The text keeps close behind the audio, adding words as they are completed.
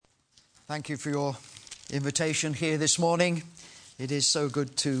Thank you for your invitation here this morning. It is so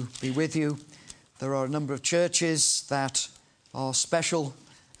good to be with you. There are a number of churches that are special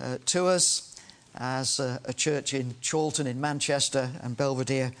to us, as a church in Chorlton in Manchester, and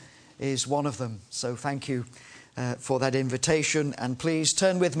Belvedere is one of them. So thank you for that invitation. And please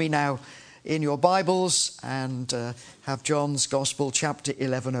turn with me now in your Bibles and have John's Gospel chapter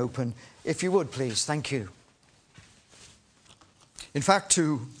 11 open. If you would, please. Thank you. In fact,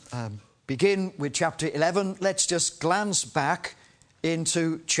 to begin with chapter 11, let's just glance back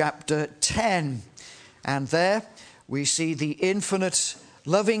into chapter 10. And there we see the infinite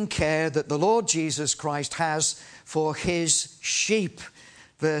loving care that the Lord Jesus Christ has for his sheep.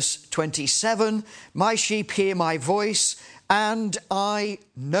 Verse 27, "My sheep hear my voice, and I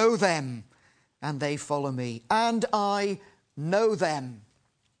know them, and they follow me." And I know them.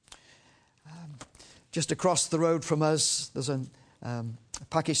 Just across the road from us, there's a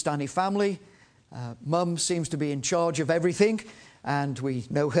Pakistani family. Mum seems to be in charge of everything, and we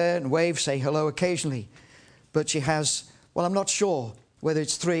know her and wave, say hello occasionally. But she has, well, I'm not sure whether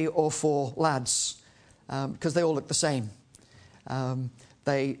it's 3 or 4 lads, because they all look the same.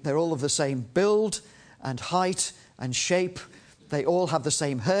 They're all of the same build and height and shape. They all have the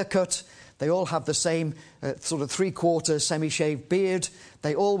same haircut. They all have the same sort of 3/4 semi-shaved beard.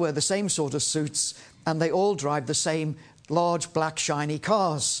 They all wear the same sort of suits, and they all drive the same large black shiny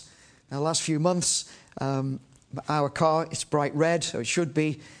cars. Now, the last few months, our car, it's bright red, or it should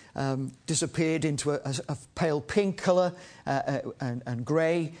be, disappeared into a pale pink colour and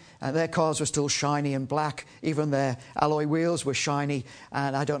grey. And their cars were still shiny and black. Even their alloy wheels were shiny.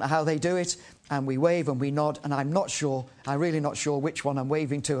 And I don't know how they do it. And we wave and we nod. And I'm really not sure which one I'm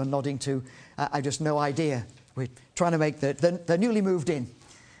waving to and nodding to. I just no idea. We're trying to make they're newly moved in.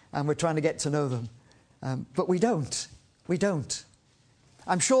 And we're trying to get to know them. But we don't. We don't.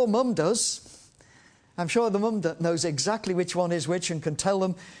 I'm sure Mum does. I'm sure the mum knows exactly which one is which and can tell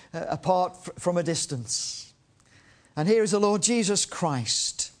them apart from a distance. And here is the Lord Jesus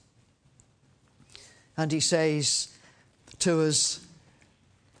Christ. And he says to us,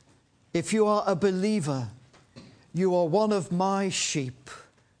 "If you are a believer, you are one of my sheep,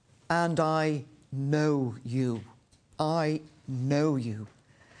 and I know you. I know you."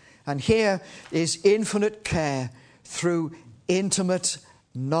 And here is infinite care through intimate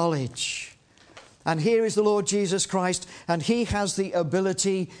knowledge. And here is the Lord Jesus Christ, and he has the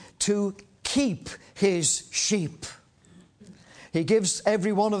ability to keep his sheep. He gives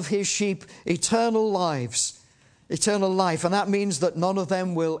every one of his sheep eternal life. And that means that none of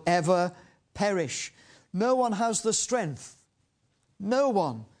them will ever perish. No one has the strength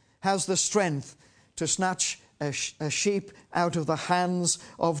to snatch a sheep out of the hands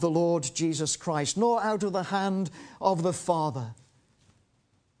of the Lord Jesus Christ, nor out of the hand of the Father.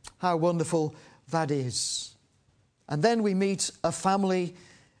 How wonderful that is. And then we meet a family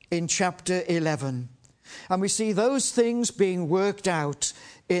in chapter 11. And we see those things being worked out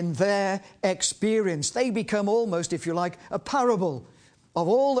in their experience. They become almost, if you like, a parable of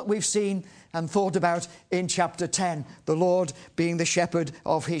all that we've seen and thought about in chapter 10. The Lord being the shepherd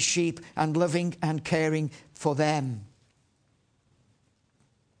of his sheep and loving and caring for them.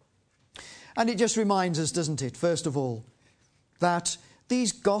 And it just reminds us, doesn't it, first of all, that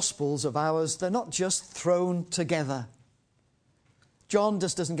these Gospels of ours, they're not just thrown together. John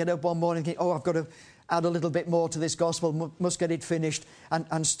just doesn't get up one morning and think, "Oh, I've got to add a little bit more to this Gospel, must get it finished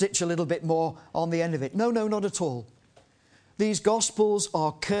and stitch a little bit more on the end of it." No, not at all. These Gospels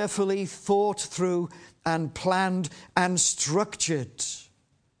are carefully thought through and planned and structured.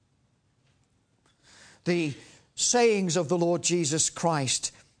 The sayings of the Lord Jesus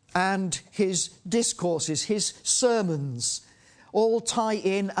Christ and his discourses, his sermons, all tie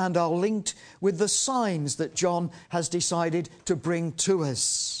in and are linked with the signs that John has decided to bring to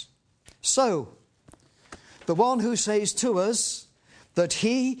us. So, the one who says to us that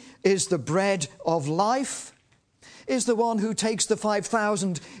he is the bread of life is the one who takes the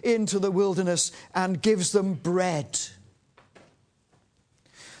 5,000 into the wilderness and gives them bread.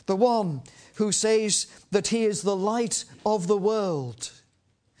 The one who says that he is the light of the world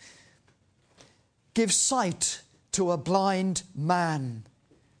gives sight to a blind man.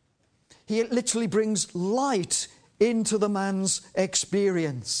 He literally brings light into the man's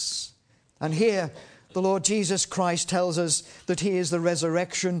experience. And here the Lord Jesus Christ tells us that he is the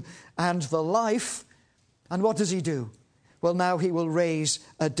resurrection and the life. And what does he do? Well, now he will raise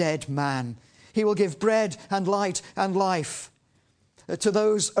a dead man. He will give bread and light and life to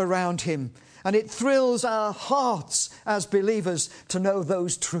those around him. And it thrills our hearts as believers to know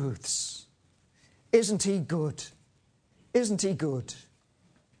those truths. Isn't he good? Isn't he good?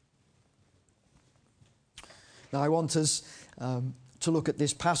 Now, I want us to look at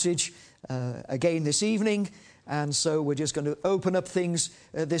this passage again this evening, and so we're just going to open up things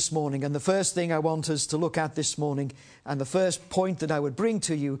this morning. And the first thing I want us to look at this morning, and the first point that I would bring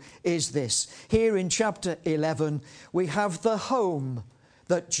to you, is this. Here in chapter 11, we have the home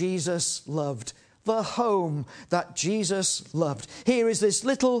that Jesus loved. The home that Jesus loved. Here is this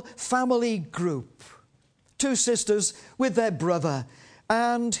little family group, 2 sisters with their brother,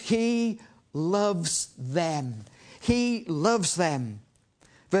 and he loves them. He loves them.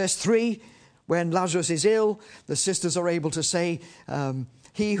 Verse 3, when Lazarus is ill, the sisters are able to say,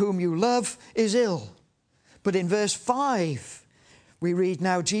 he whom you love is ill. But in verse 5, we read,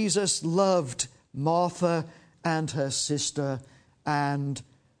 now Jesus loved Martha and her sister and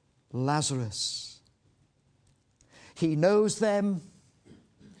Lazarus. He knows them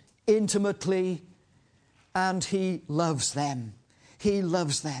intimately and he loves them. He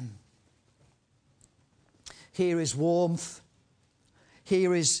loves them. Here is warmth.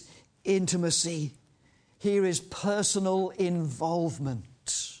 Here is intimacy. Here is personal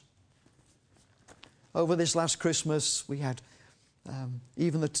involvement. Over this last Christmas, we had,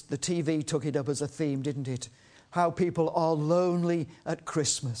 even the TV took it up as a theme, didn't it? How people are lonely at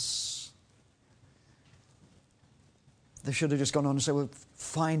Christmas. They should have just gone on and said, well,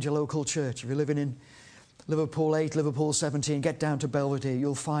 find your local church. If you're living in Liverpool 8, Liverpool 17, get down to Belvedere,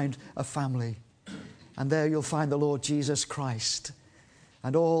 you'll find a family. And there you'll find the Lord Jesus Christ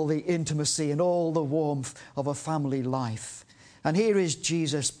and all the intimacy and all the warmth of a family life. And here is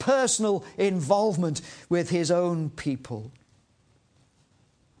Jesus' personal involvement with his own people.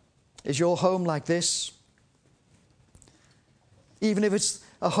 Is your home like this? Even if it's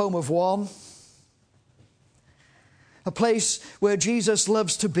a home of one, a place where Jesus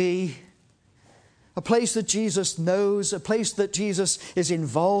loves to be, a place that Jesus knows, a place that Jesus is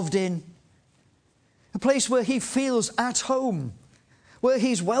involved in, a place where he feels at home, where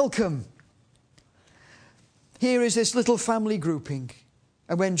he's welcome. Here is this little family grouping.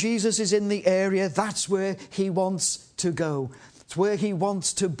 And when Jesus is in the area, that's where he wants to go. It's where he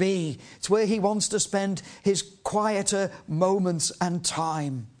wants to be. It's where he wants to spend his quieter moments and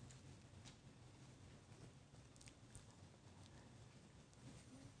time.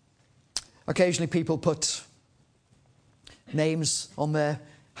 Occasionally people put names on their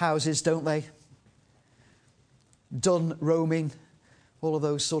houses, don't they? Dun roaming, all of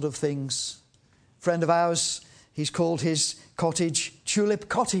those sort of things. A friend of ours, he's called his cottage Tulip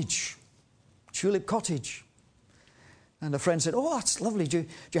Cottage. Tulip Cottage. And a friend said, oh, that's lovely. Do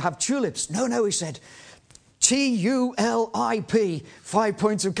you have tulips? No, he said. TULIP, 5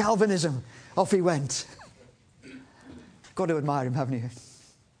 points of Calvinism. Off he went. Got to admire him, haven't you?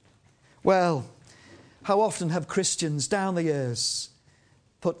 Well, how often have Christians down the years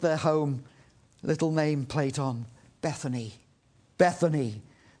put their home little name plate on? Bethany. Bethany,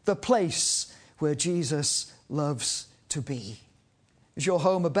 the place where Jesus loves to be. Is your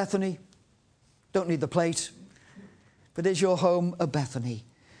home a Bethany? Don't need the plate. But is your home a Bethany?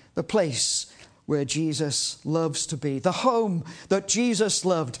 The place where Jesus loves to be. The home that Jesus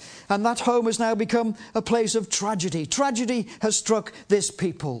loved. And that home has now become a place of tragedy. Tragedy has struck this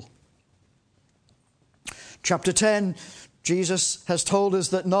people. Chapter 10, Jesus has told us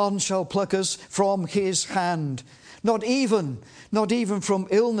that none shall pluck us from his hand. Not even from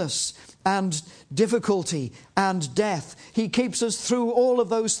illness and difficulty and death. He keeps us through all of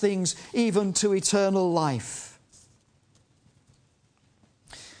those things, even to eternal life.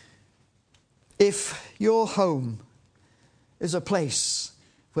 If your home is a place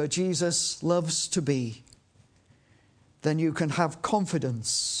where Jesus loves to be, then you can have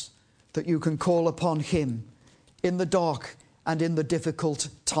confidence that you can call upon him in the dark and in the difficult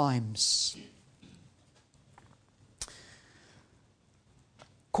times.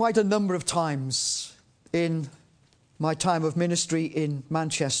 Quite a number of times in my time of ministry in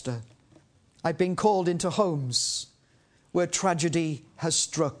Manchester, I've been called into homes where tragedy has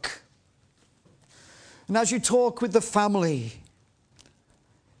struck. And as you talk with the family,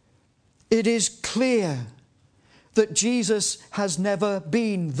 it is clear that Jesus has never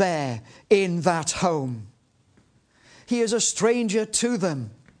been there in that home. He is a stranger to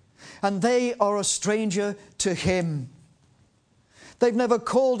them, and they are a stranger to him. They've never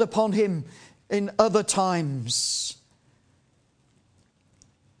called upon him in other times.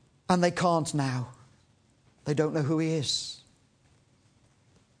 And they can't now. They don't know who he is.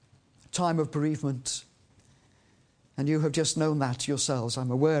 Time of bereavement. And you have just known that yourselves.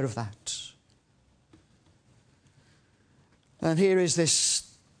 I'm aware of that. And here is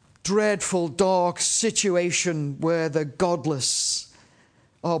this dreadful, dark situation where the godless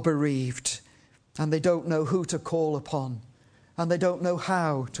are bereaved. And they don't know who to call upon. And they don't know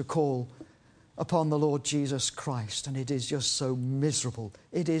how to call upon the Lord Jesus Christ. And it is just so miserable.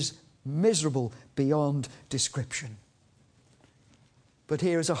 It is miserable beyond description. But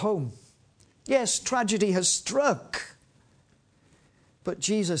here is a home. Yes, tragedy has struck. But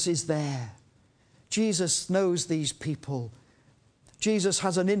Jesus is there. Jesus knows these people. Jesus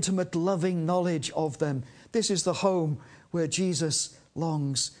has an intimate, loving knowledge of them. This is the home where Jesus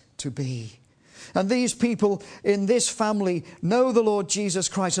longs to be. And these people in this family know the Lord Jesus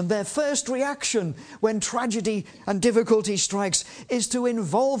Christ, and their first reaction when tragedy and difficulty strikes is to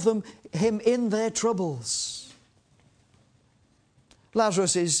involve him in their troubles.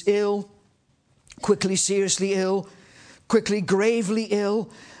 Lazarus is ill, quickly seriously ill, quickly gravely ill,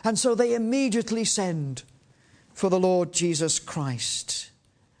 and so they immediately send for the Lord Jesus Christ.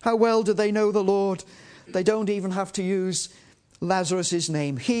 How well do they know the Lord? They don't even have to use Lazarus'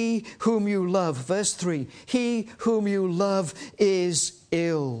 name. He whom you love, verse 3, he whom you love is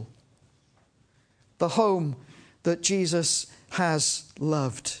ill. The home that Jesus has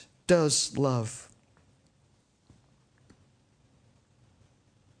loved, does love.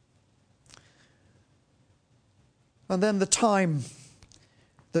 And then the time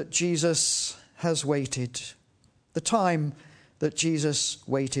that Jesus has waited. The time that Jesus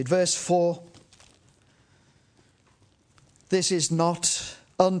waited. Verse 4. This is not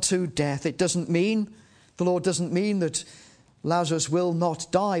unto death. It doesn't mean, the Lord doesn't mean that Lazarus will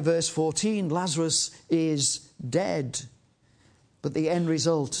not die. Verse 14, Lazarus is dead. But the end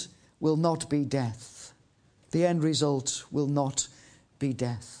result will not be death. The end result will not be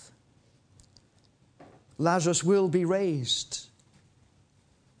death. Lazarus will be raised.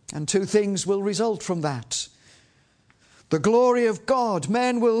 And two things will result from that. The glory of God.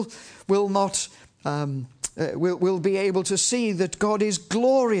 Men will not... We'll be able to see that God is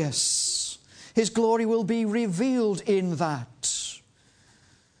glorious. His glory will be revealed in that.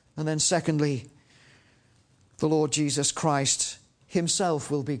 And then secondly, the Lord Jesus Christ himself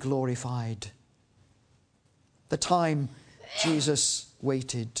will be glorified. The time Jesus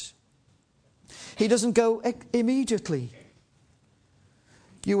waited. He doesn't go immediately.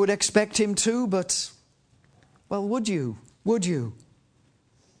 You would expect him to, but, well, would you? Would you?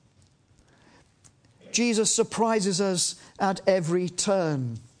 Jesus surprises us at every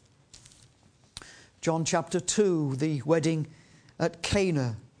turn. John chapter 2, the wedding at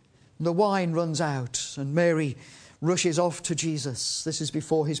Cana. The wine runs out and Mary rushes off to Jesus. This is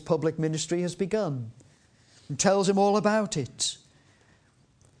before his public ministry has begun. And tells him all about it.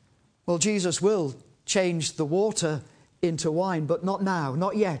 Well, Jesus will change the water into wine, but not now,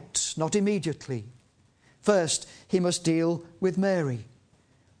 not yet, not immediately. First, he must deal with Mary.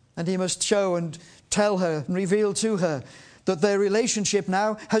 And he must show and tell her and reveal to her that their relationship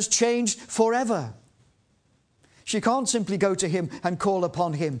now has changed forever. She can't simply go to him and call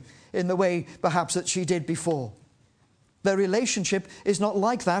upon him in the way perhaps that she did before. Their relationship is not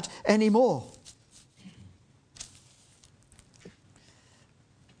like that anymore.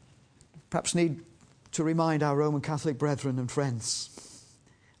 Perhaps need to remind our Roman Catholic brethren and friends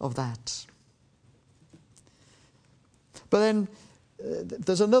of that. But then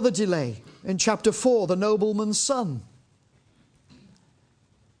there's another delay. In chapter 4, the nobleman's son.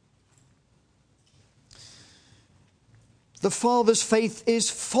 The father's faith is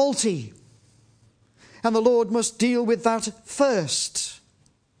faulty. And the Lord must deal with that first.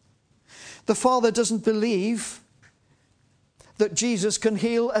 The father doesn't believe that Jesus can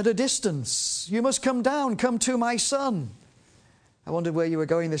heal at a distance. You must come down, come to my son. I wondered where you were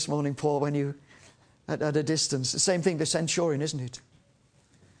going this morning, Paul, when you at a distance. The same thing, the centurion, isn't it?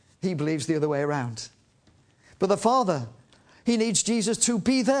 He believes the other way around. But the father, he needs Jesus to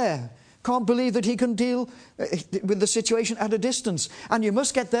be there. Can't believe that he can deal with the situation at a distance. And you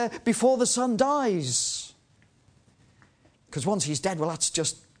must get there before the son dies. Because once he's dead, well, that's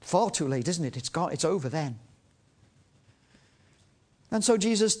just far too late, isn't it? It's over then. And so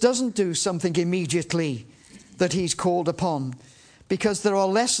Jesus doesn't do something immediately that he's called upon. Because there are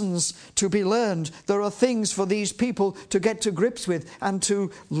lessons to be learned. There are things for these people to get to grips with and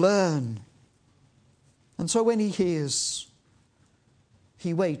to learn. And so when he hears,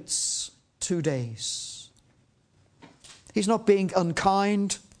 he waits 2 days. He's not being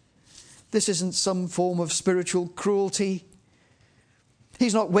unkind. This isn't some form of spiritual cruelty.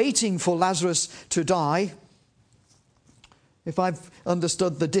 He's not waiting for Lazarus to die. If I've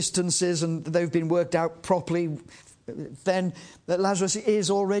understood the distances and they've been worked out properly, then that Lazarus is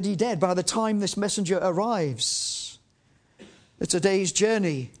already dead by the time this messenger arrives. It's a day's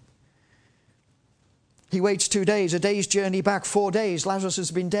journey. He waits 2 days, a day's journey back, 4 days. Lazarus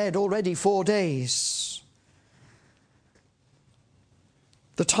has been dead already 4 days.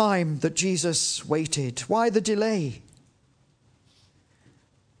 The time that Jesus waited. Why the delay?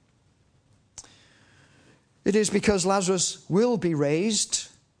 It is because Lazarus will be raised.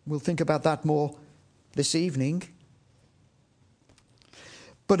 We'll think about that more this evening.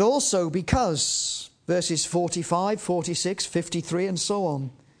 But also because, verses 45, 46, 53 and so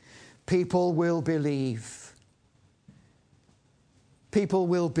on, people will believe. People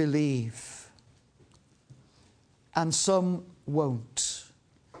will believe. And some won't.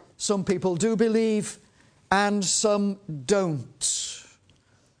 Some people do believe and some don't.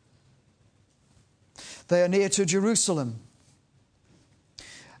 They are near to Jerusalem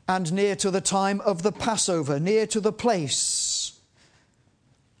and near to the time of the Passover, near to the place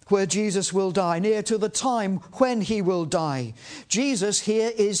where Jesus will die, near to the time when he will die. Jesus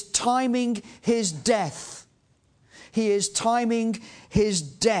here is timing his death. He is timing his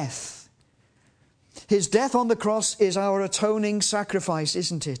death. His death on the cross is our atoning sacrifice,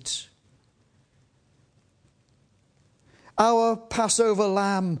 isn't it? Our Passover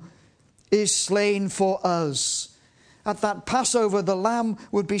lamb is slain for us. At that Passover, the lamb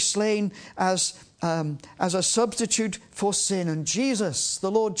would be slain as a substitute for sin. And Jesus,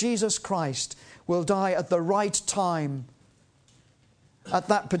 the Lord Jesus Christ, will die at the right time at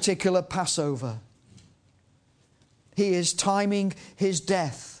that particular Passover. He is timing his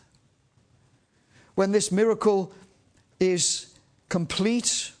death. When this miracle is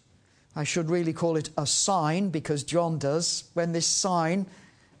complete, I should really call it a sign, because John does, when this sign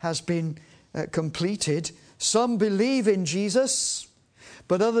has been completed, some believe in Jesus,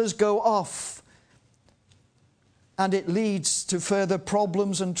 but others go off, and it leads to further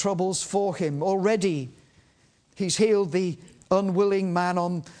problems and troubles for him. Already, he's healed the unwilling man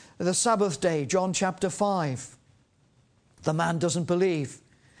on the Sabbath day, John chapter 5. The man doesn't believe,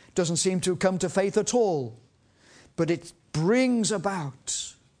 doesn't seem to come to faith at all, but it brings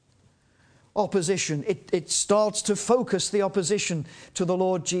about opposition. It starts to focus the opposition to the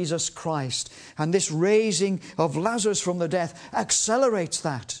Lord Jesus Christ. And this raising of Lazarus from the death accelerates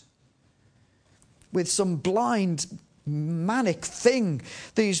that. With some blind, manic thing,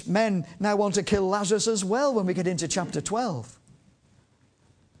 these men now want to kill Lazarus as well when we get into chapter 12.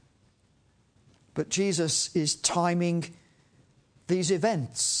 But Jesus is timing these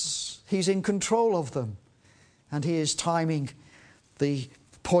events. He's in control of them. And he is timing the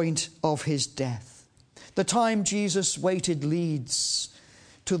point of his death. The time Jesus waited leads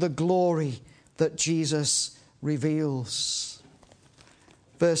to the glory that Jesus reveals.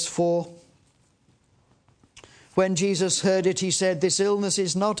 Verse 4. When Jesus heard it, he said, "This illness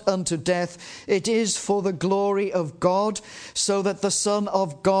is not unto death, it is for the glory of God, so that the Son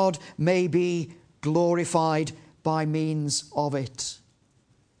of God may be glorified by means of it."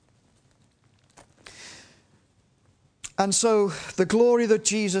 And so the glory that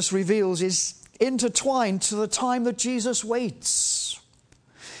Jesus reveals is intertwined to the time that Jesus waits,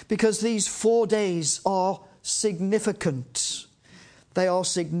 because these 4 days are significant. They are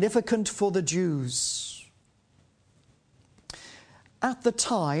significant for the Jews. At the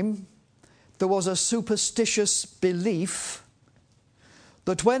time, there was a superstitious belief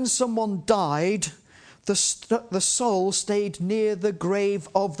that when someone died, the soul stayed near the grave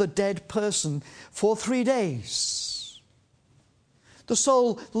of the dead person for 3 days. The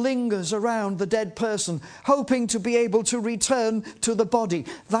soul lingers around the dead person, hoping to be able to return to the body.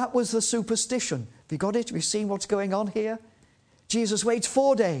 That was the superstition. Have you got it? Have you seen what's going on here? Jesus waits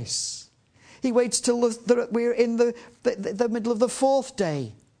 4 days. He waits till we're in the middle of the 4th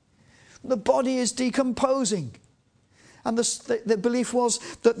day. The body is decomposing. And the belief was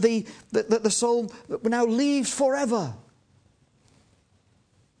that the soul now leaves forever.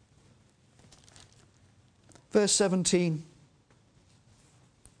 Verse 17.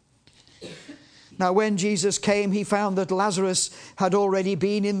 Now when Jesus came, he found that Lazarus had already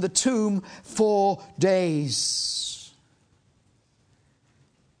been in the tomb 4 days.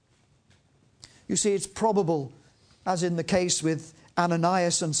 You see, it's probable, as in the case with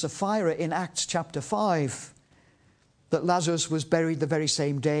Ananias and Sapphira in Acts chapter 5, that Lazarus was buried the very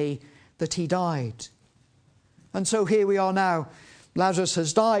same day that he died. And so here we are now. Lazarus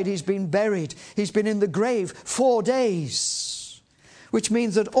has died, he's been buried, he's been in the grave 4 days, which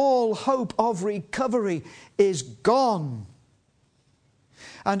means that all hope of recovery is gone.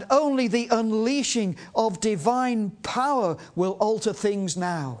 And only the unleashing of divine power will alter things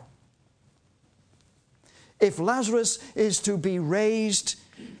now. If Lazarus is to be raised,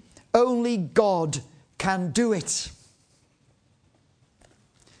 only God can do it.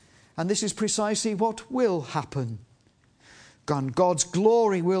 And this is precisely what will happen. And God's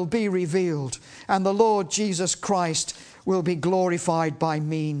glory will be revealed, and the Lord Jesus Christ will be glorified by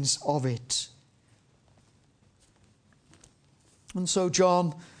means of it. And so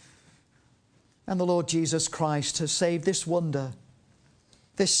John and the Lord Jesus Christ has saved this wonder,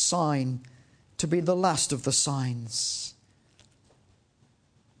 this sign, to be the last of the signs.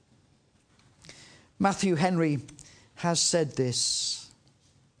 Matthew Henry has said this: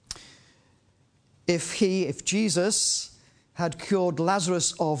 If Jesus had cured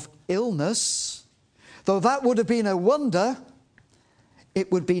Lazarus of illness, though that would have been a wonder, it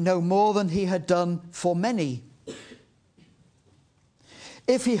would be no more than he had done for many.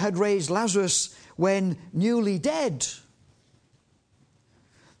 If he had raised Lazarus when newly dead,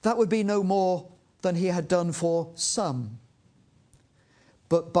 that would be no more than he had done for some.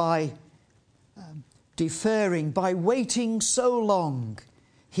 But by deferring, by waiting so long,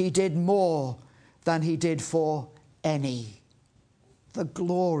 he did more than he did for any. The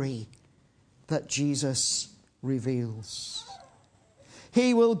glory that Jesus reveals.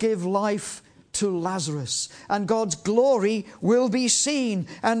 He will give life to Lazarus, and God's glory will be seen,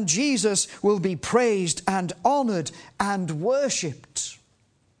 and Jesus will be praised and honoured and worshipped.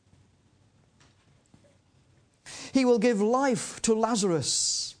 He will give life to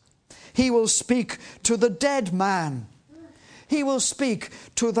Lazarus. He will speak to the dead man. He will speak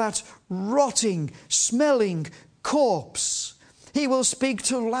to that rotting, smelling corpse. He will speak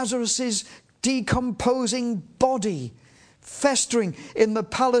to Lazarus's decomposing body, festering in the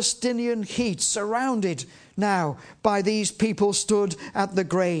Palestinian heat, surrounded now by these people stood at the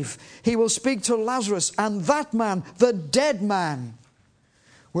grave. He will speak to Lazarus, and that man, the dead man,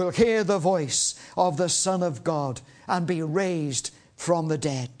 will hear the voice of the Son of God and be raised from the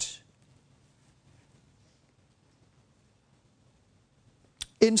dead.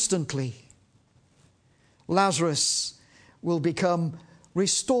 Instantly, Lazarus will become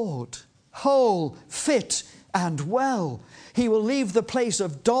restored, whole, fit, and well. He will leave the place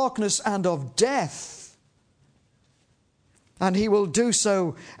of darkness and of death, and he will do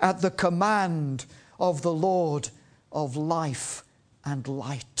so at the command of the Lord of life and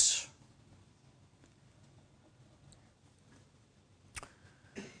light.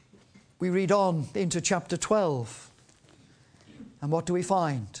 We read on into chapter 12, and what do we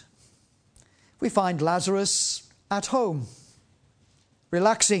find? We find Lazarus at home,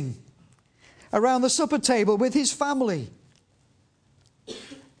 relaxing around the supper table with his family.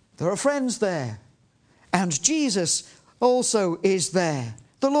 There are friends there, and Jesus also is there.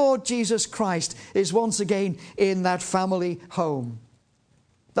 The Lord Jesus Christ is once again in that family home,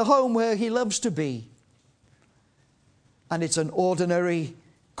 the home where he loves to be. And it's an ordinary,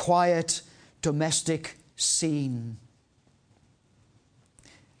 quiet, domestic scene.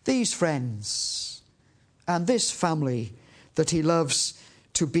 These friends and this family that he loves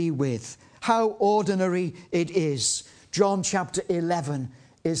to be with, how ordinary it is. John chapter 11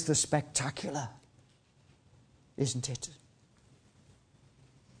 is the spectacular, isn't it?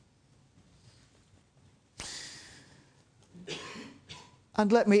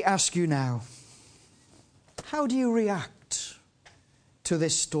 And let me ask you now, how do you react to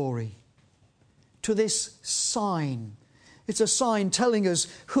this story, to this sign? It's a sign telling us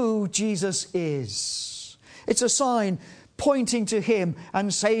who Jesus is. It's a sign pointing to him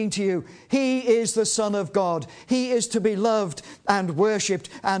and saying to you, he is the Son of God. He is to be loved and worshipped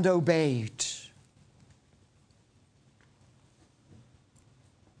and obeyed.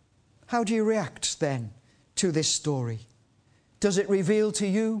 How do you react then to this story? Does it reveal to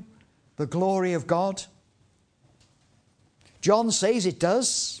you the glory of God? John says it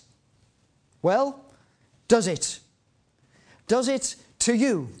does. Well, does it? Does it to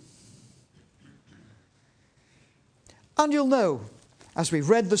you? And you'll know, as we've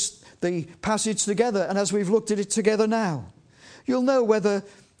read the passage together and as we've looked at it together now, you'll know whether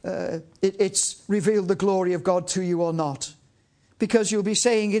it's revealed the glory of God to you or not. Because you'll be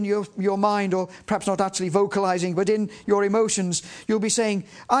saying in your mind, or perhaps not actually vocalizing, but in your emotions, you'll be saying,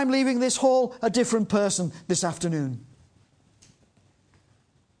 I'm leaving this hall a different person this afternoon.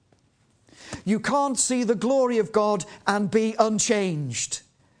 You can't see the glory of God and be unchanged.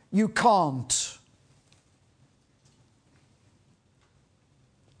 You can't.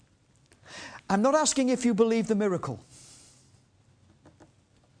 I'm not asking if you believe the miracle.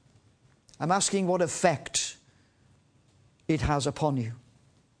 I'm asking what effect it has upon you.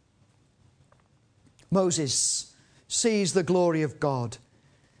 Moses sees the glory of God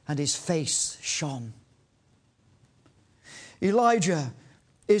and his face shone. Elijah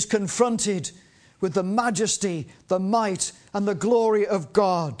is confronted with the majesty, the might, and the glory of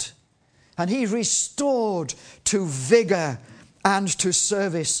God, And he's restored to vigor and to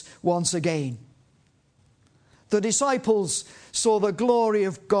service once again. The disciples saw the glory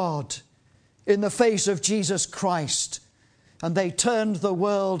of God in the face of Jesus Christ, and they turned the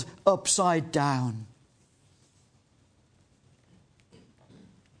world upside down.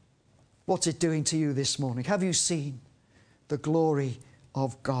 What's it doing to you this morning? Have you seen the glory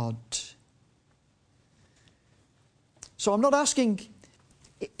of God? So I'm not asking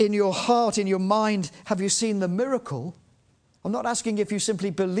in your heart, in your mind, have you seen the miracle? I'm not asking if you simply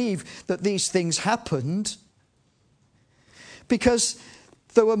believe that these things happened. Because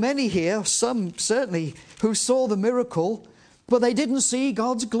there were many here, some certainly, who saw the miracle, but they didn't see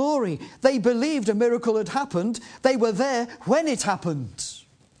God's glory. They believed a miracle had happened. They were there when it happened.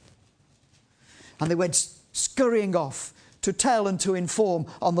 And they went scurrying off to tell and to inform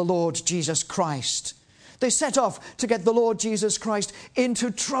on the Lord Jesus Christ. They set off to get the Lord Jesus Christ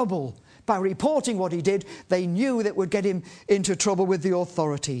into trouble. By reporting what he did, they knew that would get him into trouble with the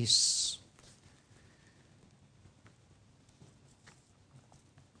authorities.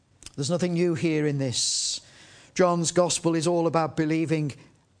 There's nothing new here in this. John's gospel is all about believing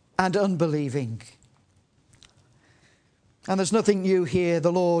and unbelieving. And there's nothing new here.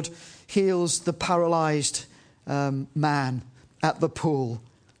 The Lord heals the paralyzed man at the pool,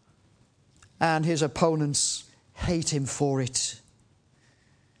 and his opponents hate him for it.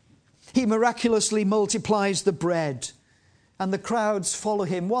 He miraculously multiplies the bread, and the crowds follow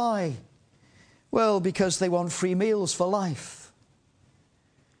him. Why? Well, because they want free meals for life.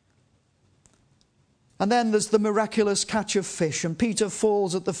 And then there's the miraculous catch of fish, and Peter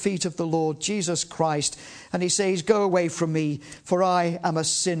falls at the feet of the Lord Jesus Christ, and he says, "Go away from me, for I am a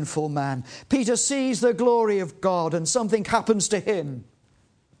sinful man." Peter sees the glory of God, and something happens to him.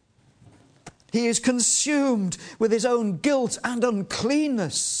 He is consumed with his own guilt and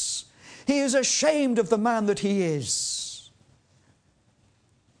uncleanness. He is ashamed of the man that he is.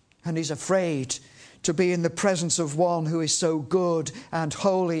 And he's afraid to be in the presence of one who is so good and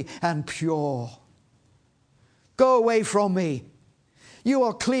holy and pure. "Go away from me. You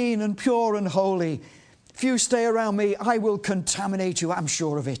are clean and pure and holy. If you stay around me, I will contaminate you, I'm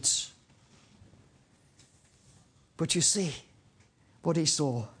sure of it." But you see what he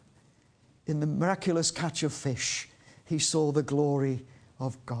saw. In the miraculous catch of fish, he saw the glory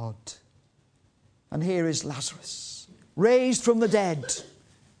of God. And here is Lazarus, raised from the dead,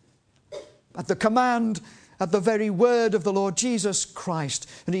 at the command, at the very word of the Lord Jesus Christ.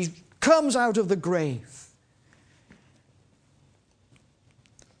 And he comes out of the grave.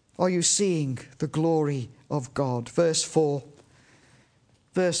 Are you seeing the glory of God? Verse 4.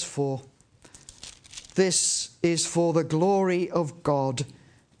 Verse 4. "This is for the glory of God,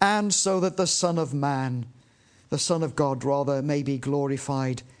 and so that the Son of Man," the Son of God rather, "may be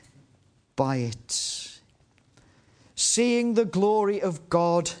glorified by it." Seeing the glory of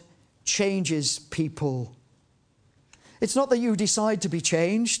God changes people. It's not that you decide to be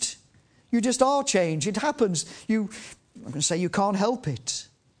changed. You just are changed. It happens. I'm going to say you can't help it.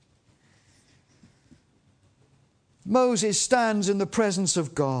 Moses stands in the presence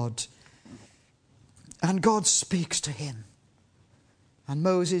of God, and God speaks to him. And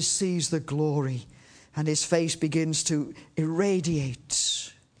Moses sees the glory, and his face begins to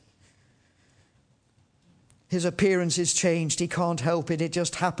irradiate. His appearance is changed. He can't help it. It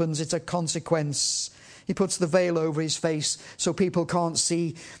just happens. It's a consequence. He puts the veil over his face so people can't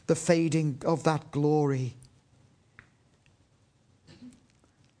see the fading of that glory.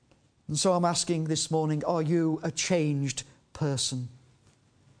 And so I'm asking this morning, are you a changed person?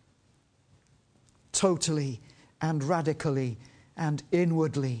 Totally and radically and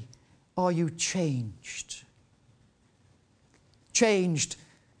inwardly, are you changed? Changed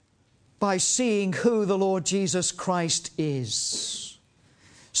by seeing who the Lord Jesus Christ is.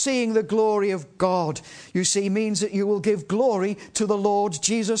 Seeing the glory of God, you see, means that you will give glory to the Lord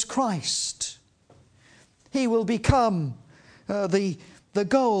Jesus Christ. He will become the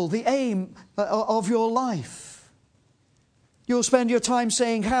goal, the aim of your life. You'll spend your time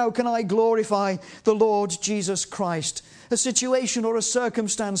saying, "How can I glorify the Lord Jesus Christ?" A situation or a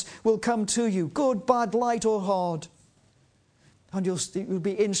circumstance will come to you, good, bad, light or hard. And you'll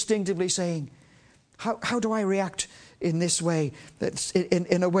be instinctively saying, how do I react in this way, that's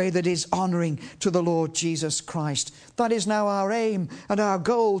in a way that is honouring to the Lord Jesus Christ? That is now our aim and our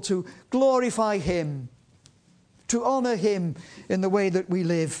goal, to glorify him, to honour him in the way that we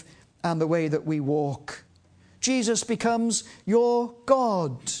live and the way that we walk. Jesus becomes your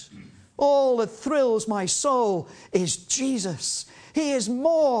God. All that thrills my soul is Jesus. He is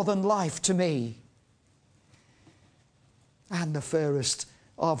more than life to me. And the fairest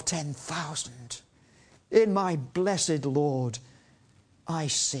of 10,000. In my blessed Lord, I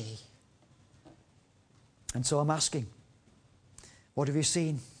see. And so I'm asking, what have you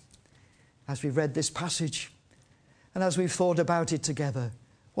seen as we've read this passage and as we've thought about it together?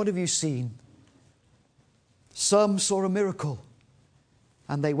 What have you seen? Some saw a miracle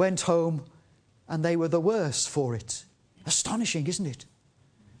and they went home and they were the worse for it. Astonishing, isn't it?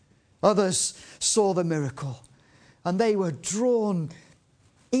 Others saw the miracle and they were drawn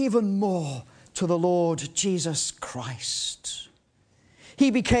even more to the Lord Jesus Christ.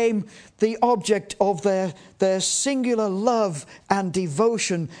 He became the object of their singular love and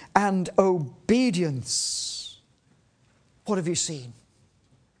devotion and obedience. What have you seen?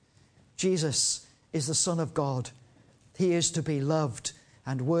 Jesus is the Son of God. He is to be loved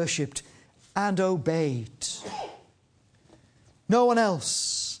and worshipped and obeyed. No one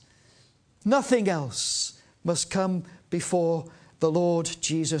else, nothing else must come before the Lord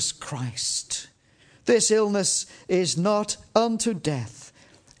Jesus Christ. This illness is not unto death.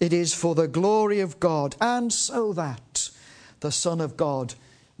 It is for the glory of God, and so that the Son of God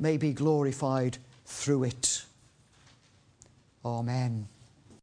may be glorified through it. Amen.